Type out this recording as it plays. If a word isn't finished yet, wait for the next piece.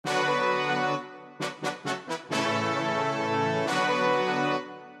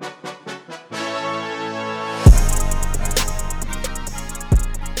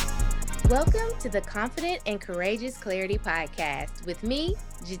Welcome to the Confident and Courageous Clarity Podcast with me,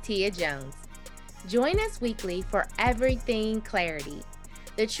 Jatia Jones. Join us weekly for everything clarity.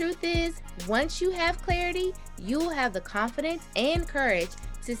 The truth is, once you have clarity, you'll have the confidence and courage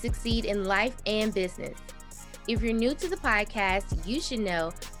to succeed in life and business. If you're new to the podcast, you should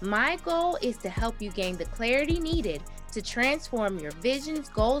know my goal is to help you gain the clarity needed to transform your visions,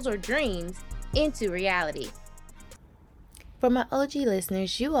 goals, or dreams into reality. For my OG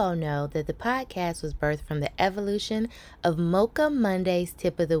listeners, you all know that the podcast was birthed from the evolution of Mocha Monday's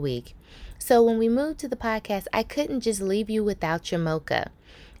Tip of the Week. So when we moved to the podcast, I couldn't just leave you without your mocha.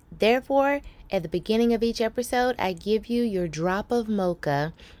 Therefore, at the beginning of each episode, I give you your drop of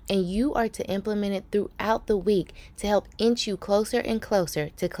mocha, and you are to implement it throughout the week to help inch you closer and closer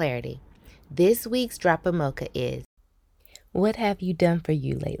to clarity. This week's drop of mocha is, what have you done for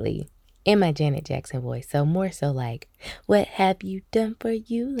you lately? In my Janet Jackson voice, so more so like, what have you done for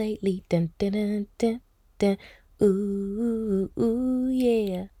you lately? Dun, dun, dun, dun, dun. Ooh, ooh,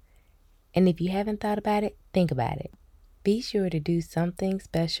 yeah. And if you haven't thought about it, think about it. Be sure to do something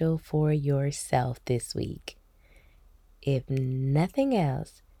special for yourself this week. If nothing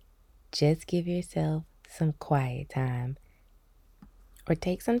else, just give yourself some quiet time. Or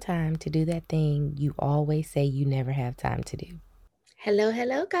take some time to do that thing you always say you never have time to do.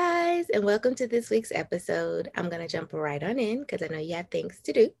 Hello, guys, and welcome to this week's episode. I'm going to jump right on in because I know you have things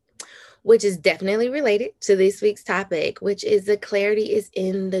to do, which is definitely related to this week's topic, which is the clarity is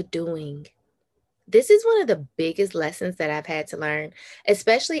in the doing. This is one of the biggest lessons that I've had to learn,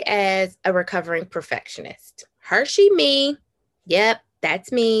 especially as a recovering perfectionist. Hershey me. Yep,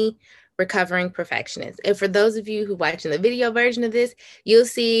 that's me. Recovering perfectionist. And for those of you who watching the video version of this, you'll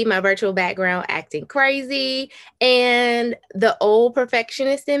see my virtual background acting crazy. And the old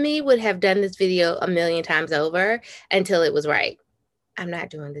perfectionist in me would have done this video a million times over until it was right. I'm not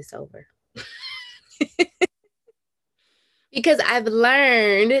doing this over. Because I've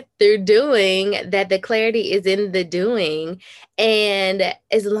learned through doing that the clarity is in the doing. And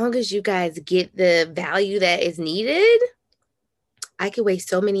as long as you guys get the value that is needed, I could waste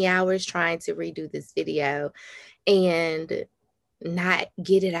so many hours trying to redo this video and not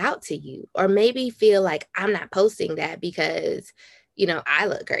get it out to you, or maybe feel like I'm not posting that because, I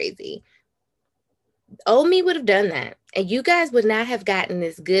look crazy. Old me would have done that. And you guys would not have gotten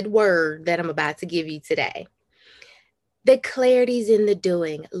this good word that I'm about to give you today. The clarity's in the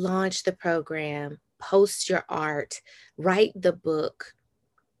doing. Launch the program, post your art, write the book.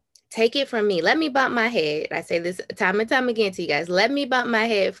 Take it from me. Let me bump my head. I say this time and time again to you guys. Let me bump my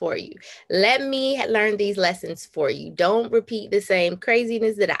head for you. Let me learn these lessons for you. Don't repeat the same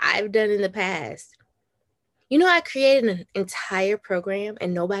craziness that I've done in the past. I created an entire program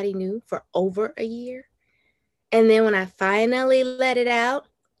and nobody knew for over a year. And then when I finally let it out,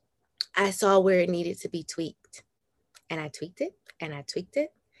 I saw where it needed to be tweaked. And I tweaked it and I tweaked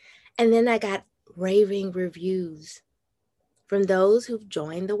it. And then I got raving reviews from those who've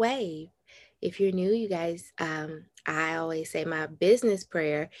joined the wave. If you're new, you guys, I always say my business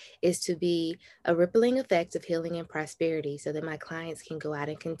prayer is to be a rippling effect of healing and prosperity so that my clients can go out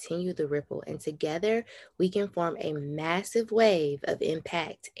and continue the ripple. And together we can form a massive wave of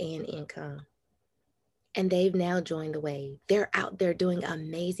impact and income. And they've now joined the wave. They're out there doing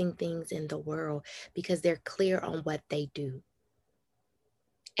amazing things in the world because they're clear on what they do.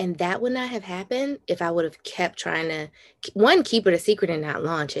 And that would not have happened if I would have kept trying to, one, keep it a secret and not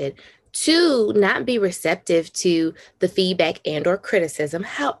launch it. Two, not be receptive to the feedback and or criticism,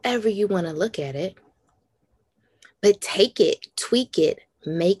 however you want to look at it. But take it, tweak it,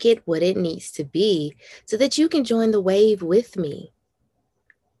 make it what it needs to be so that you can join the wave with me.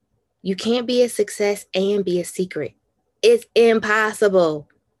 You can't be a success and be a secret. It's impossible.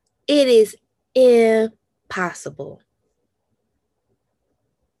 It is impossible.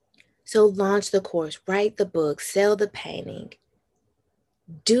 So launch the course, write the book, sell the painting.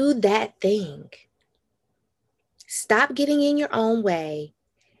 Do that thing. Stop getting in your own way.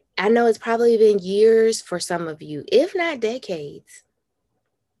 I know it's probably been years for some of you, if not decades.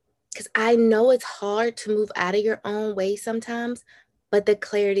 Because I know it's hard to move out of your own way sometimes, but the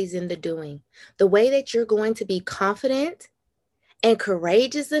clarity's in the doing. The way that you're going to be confident and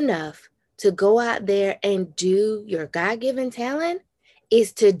courageous enough to go out there and do your God-given talent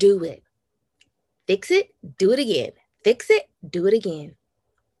is to do it. Fix it, do it again. Fix it, do it again.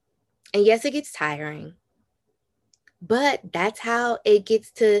 And yes, it gets tiring. But that's how it gets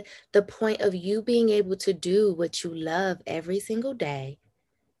to the point of you being able to do what you love every single day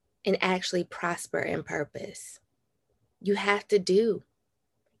and actually prosper in purpose. You have to do.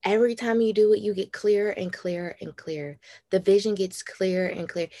 Every time you do it, you get clearer and clearer and clearer. The vision gets clearer and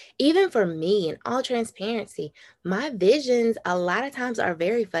clearer. Even for me, in all transparency, my visions a lot of times are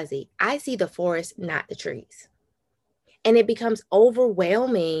very fuzzy. I see the forest, not the trees. And it becomes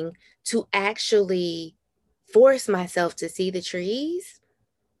overwhelming to actually force myself to see the trees.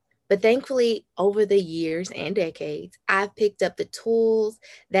 But thankfully, over the years and decades, I've picked up the tools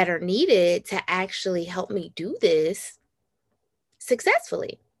that are needed to actually help me do this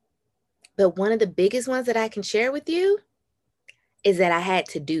successfully. But one of the biggest ones that I can share with you is that I had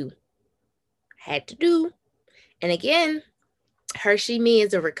to do. Had to do. And again, Hershey me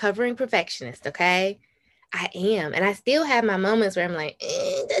is a recovering perfectionist, okay? I am. And I still have my moments where I'm like,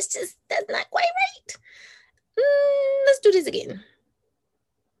 that's not quite right. Let's do this again.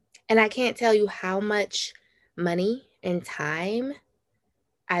 And I can't tell you how much money and time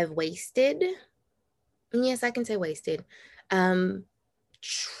I've wasted. And yes, I can say wasted.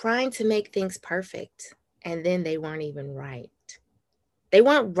 Trying to make things perfect. And then they weren't even right. They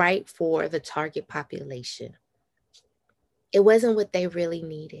weren't right for the target population. It wasn't what they really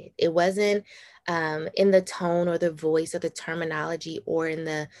needed. It wasn't in the tone or the voice or the terminology or in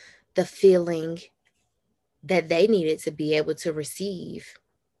the feeling that they needed to be able to receive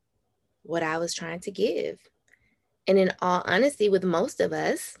what I was trying to give. And in all honesty, with most of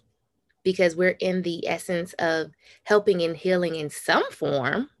us, because we're in the essence of helping and healing in some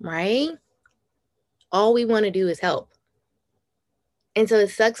form, right? All we want to do is help. And so it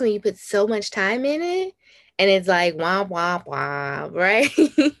sucks when you put so much time in it and it's like, wah, wah, wah, right?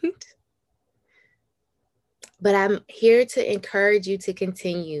 But I'm here to encourage you to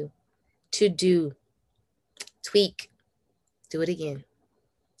continue to tweak, do it again,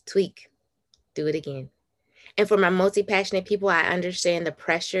 tweak, do it again. And for my multi-passionate people, I understand the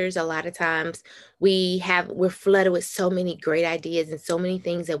pressures. A lot of times we're flooded with so many great ideas and so many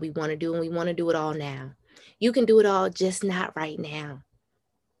things that we want to do, and we want to do it all now. You can do it all, just not right now.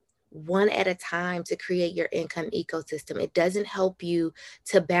 One at a time to create your income ecosystem. It doesn't help you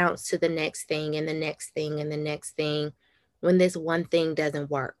to bounce to the next thing and the next thing and the next thing when this one thing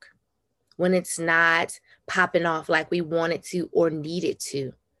doesn't work, when it's not popping off like we want it to or need it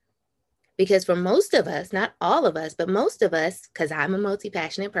to. Because for most of us, not all of us, but most of us, because I'm a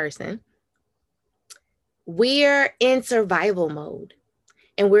multi-passionate person, we're in survival mode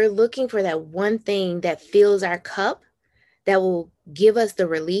and we're looking for that one thing that fills our cup, that will give us the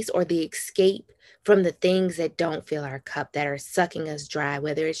release or the escape from the things that don't fill our cup, that are sucking us dry,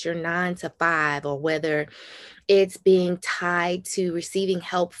 whether it's your 9 to 5 or whether it's being tied to receiving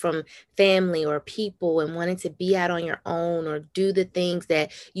help from family or people and wanting to be out on your own or do the things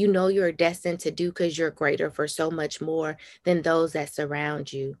that you know you're destined to do because you're greater for so much more than those that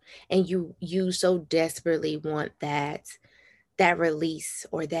surround you. And you so desperately want that release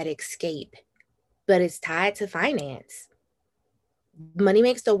or that escape, but it's tied to finance. Money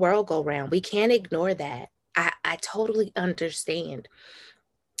makes the world go round. We can't ignore that. I totally understand.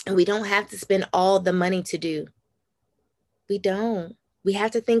 And we don't have to spend all the money to do. We don't. We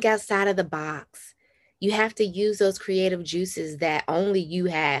have to think outside of the box. You have to use those creative juices that only you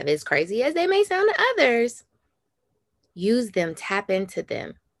have, as crazy as they may sound to others. Use them, tap into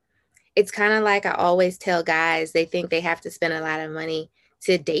them. It's kind of like I always tell guys, they think they have to spend a lot of money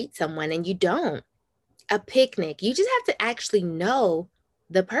to date someone, and you don't. A picnic, you just have to actually know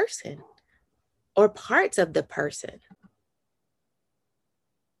the person or parts of the person.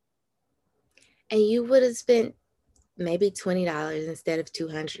 And you would have spent maybe $20 instead of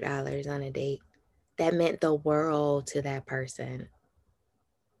 $200 on a date. That meant the world to that person.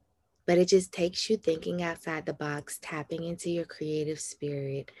 But it just takes you thinking outside the box, tapping into your creative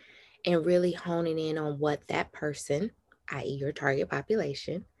spirit, and really honing in on what that person, i.e., your target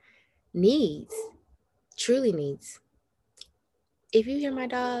population, needs, truly needs. If you hear my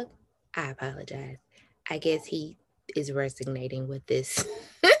dog, I apologize. I guess he is resonating with this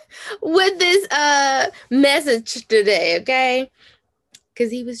with this message today, okay?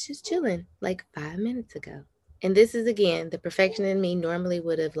 Because he was just chilling like 5 minutes ago. And this is, again, the perfection in me normally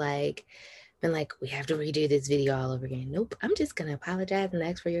would have like been like, we have to redo this video all over again. Nope, I'm just gonna apologize and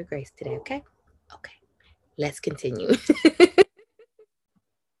ask for your grace today, okay? Okay, let's continue.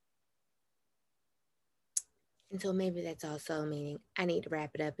 And so maybe that's also meaning I need to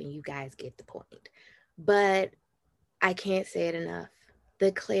wrap it up and you guys get the point. But I can't say it enough.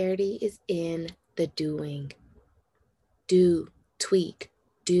 The clarity is in the doing. Do, tweak,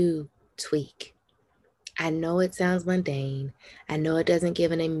 do, tweak. I know it sounds mundane. I know it doesn't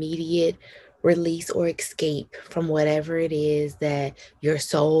give an immediate release or escape from whatever it is that your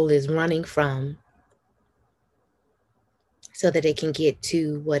soul is running from. so that it can get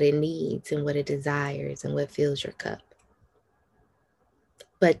to what it needs and what it desires and what fills your cup.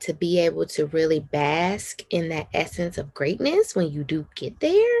 But to be able to really bask in that essence of greatness when you do get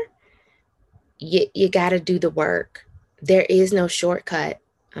there, you got to do the work. There is no shortcut,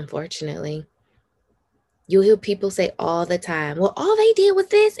 unfortunately. You'll hear people say all the time, well, all they did was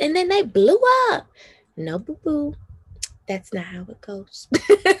this and then they blew up. No, boo-boo. That's not how it goes.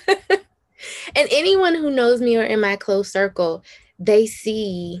 And anyone who knows me or in my close circle, they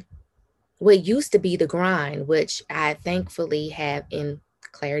see what used to be the grind, which I thankfully have in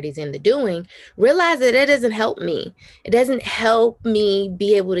Clarity's in the Doing, realize that it doesn't help me. It doesn't help me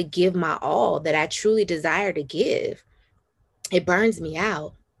be able to give my all that I truly desire to give. It burns me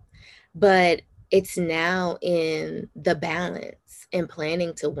out. But it's now in the balance and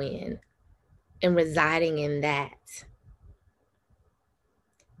planning to win and residing in that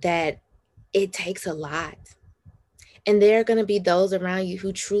it takes a lot. And there are going to be those around you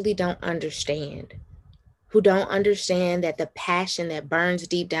who truly don't understand, who don't understand that the passion that burns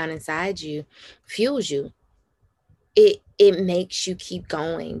deep down inside you fuels you. It makes you keep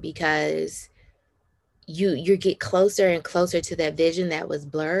going because you get closer and closer to that vision that was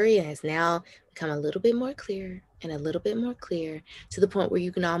blurry and has now become a little bit more clear and a little bit more clear to the point where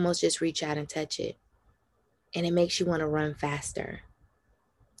you can almost just reach out and touch it. And it makes you want to run faster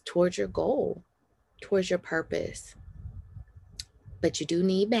towards your goal, towards your purpose. But you do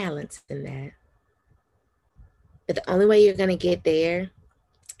need balance in that. But the only way you're going to get there,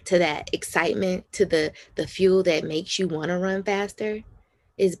 to that excitement, to the fuel that makes you want to run faster,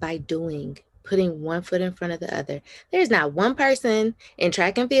 is by doing, putting one foot in front of the other. There's not one person in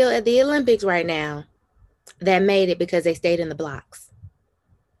track and field at the Olympics right now that made it because they stayed in the blocks.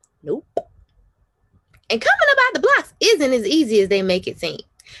 Nope. And coming about the blocks isn't as easy as they make it seem.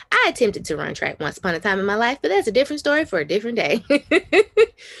 I attempted to run track once upon a time in my life, but that's a different story for a different day.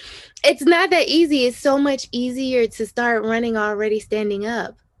 It's not that easy. It's so much easier to start running already standing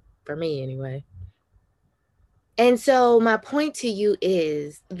up, for me anyway. And so my point to you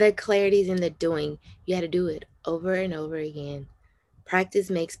is the clarity's in the doing. You got to do it over and over again. Practice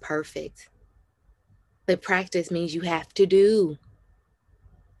makes perfect. But practice means you have to do.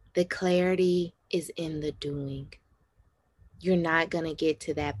 The clarity is in the doing. You're not going to get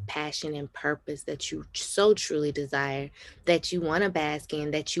to that passion and purpose that you so truly desire, that you want to bask in,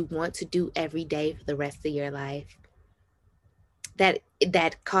 that you want to do every day for the rest of your life.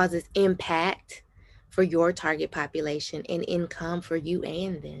 That causes impact for your target population and income for you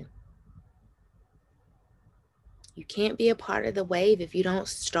and them. You can't be a part of the wave if you don't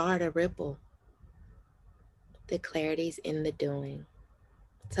start a ripple. The clarity's in the doing.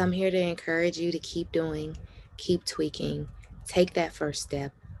 So I'm here to encourage you to keep doing, keep tweaking, take that first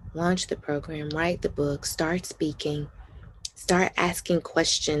step, launch the program, write the book, start speaking, start asking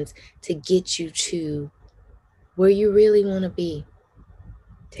questions to get you to where you really want to be.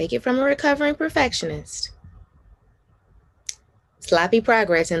 Take it from a recovering perfectionist. Sloppy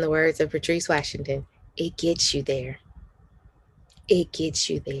progress, in the words of Patrice Washington. It gets you there. It gets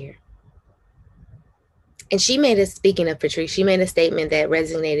you there. And speaking of Patrice, she made a statement that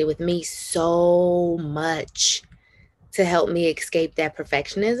resonated with me so much to help me escape that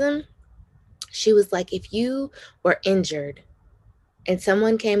perfectionism. She was like, if you were injured and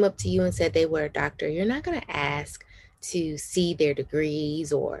someone came up to you and said they were a doctor, you're not going to ask to see their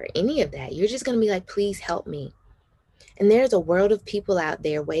degrees or any of that. You're just going to be like, please help me. And there's a world of people out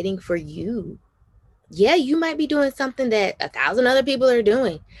there waiting for you. Yeah, you might be doing something that 1,000 other people are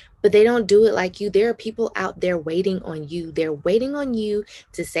doing, but they don't do it like you. There are people out there waiting on you. They're waiting on you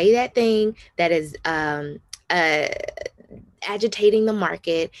to say that thing that is agitating the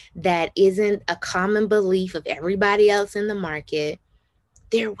market, that isn't a common belief of everybody else in the market.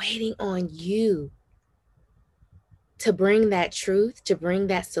 They're waiting on you to bring that truth, to bring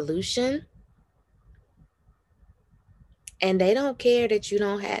that solution. And they don't care that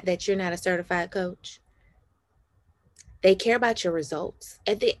you're not a certified coach. They care about your results.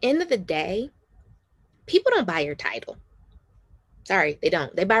 At the end of the day, people don't buy your title. Sorry, they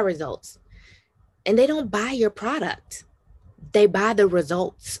don't. They buy results. And they don't buy your product. They buy the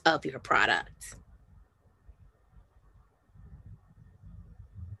results of your product.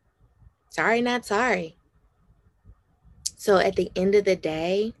 Sorry, not sorry. So at the end of the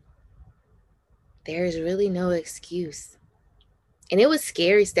day, there is really no excuse. And it was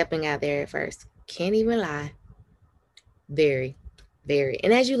scary stepping out there at first. Can't even lie. Very, very.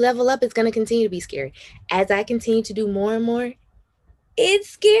 And as you level up, it's going to continue to be scary. As I continue to do more and more, it's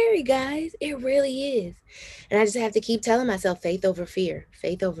scary, guys. It really is. And I just have to keep telling myself faith over fear.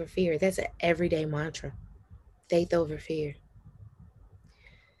 Faith over fear. That's an everyday mantra. Faith over fear.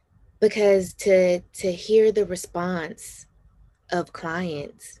 Because to hear the response of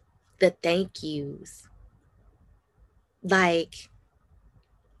clients, the thank yous, like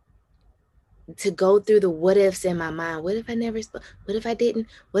to go through the what ifs in my mind. What if I never spoke? What if I didn't?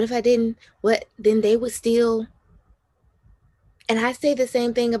 What if I didn't? What? Then they would still. And I say the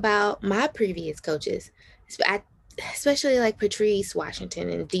same thing about my previous coaches, especially like Patrice Washington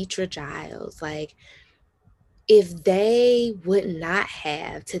and Deetra Giles. Like, if they would not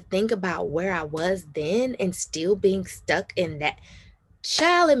have to think about where I was then and still being stuck in that,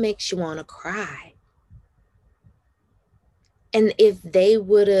 child, it makes you want to cry. And if they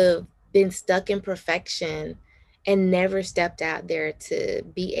would have been stuck in perfection and never stepped out there to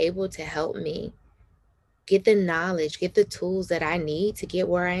be able to help me get the knowledge, get the tools that I need to get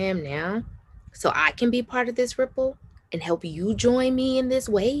where I am now, so I can be part of this ripple and help you join me in this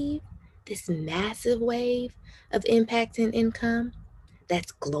wave, this massive wave of impact and income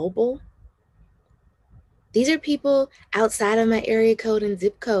that's global. These are people outside of my area code and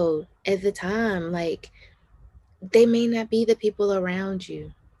zip code at the time. Like, they may not be the people around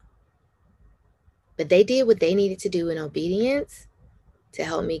you, but they did what they needed to do in obedience to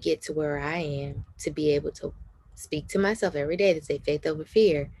help me get to where I am, to be able to speak to myself every day to say faith over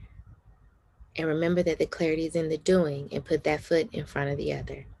fear, and remember that the clarity is in the doing, and put that foot in front of the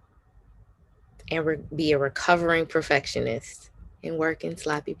other, and be a recovering perfectionist and work in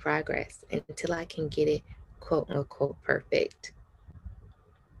sloppy progress until I can get it quote unquote perfect.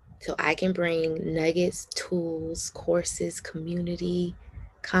 So I can bring nuggets, tools, courses, community,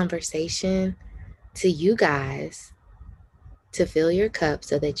 conversation to you guys to fill your cup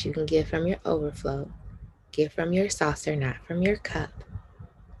so that you can give from your overflow, give from your saucer, not from your cup,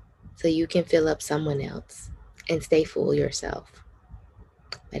 so you can fill up someone else and stay full yourself.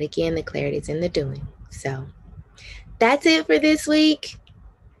 But again, the clarity is in the doing. So that's it for this week.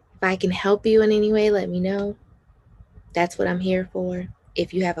 If I can help you in any way, let me know. That's what I'm here for.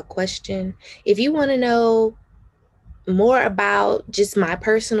 If you have a question, if you want to know more about just my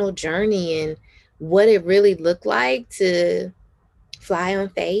personal journey and what it really looked like to fly on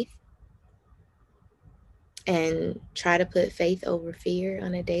faith and try to put faith over fear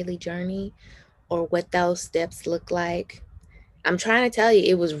on a daily journey, or what those steps look like, I'm trying to tell you,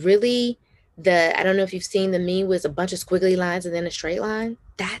 it was really I don't know if you've seen the meme with a bunch of squiggly lines and then a straight line.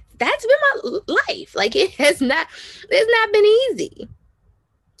 That's been my life. Like, it's not been easy.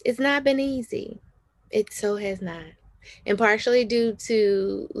 It's not been easy. It so has not. And partially due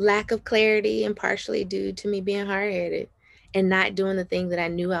to lack of clarity, and partially due to me being hard-headed and not doing the thing that I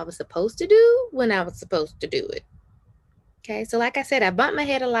knew I was supposed to do when I was supposed to do it. Okay, so like I said, I bumped my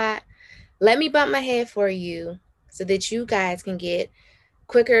head a lot. Let me bump my head for you so that you guys can get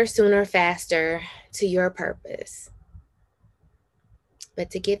quicker, sooner, faster to your purpose. But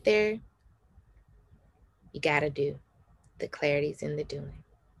to get there, you got to do. The clarity's in the doing.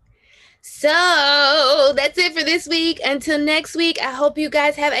 So that's it for this week. Until next week, I hope you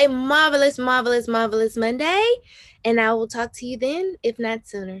guys have a marvelous, marvelous, marvelous Monday. And I will talk to you then, if not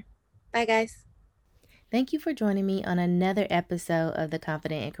sooner. Bye, guys. Thank you for joining me on another episode of the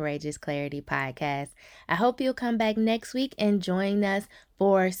Confident and Courageous Clarity Podcast. I hope you'll come back next week and join us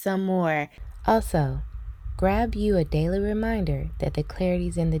for some more. Also, grab you a daily reminder that the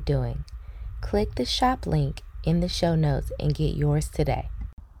clarity's in the doing. Click the shop link in the show notes and get yours today.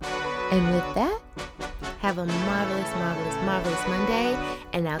 And with that, have a marvelous, marvelous, marvelous Monday,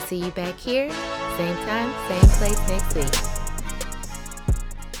 and I'll see you back here, same time, same place next week.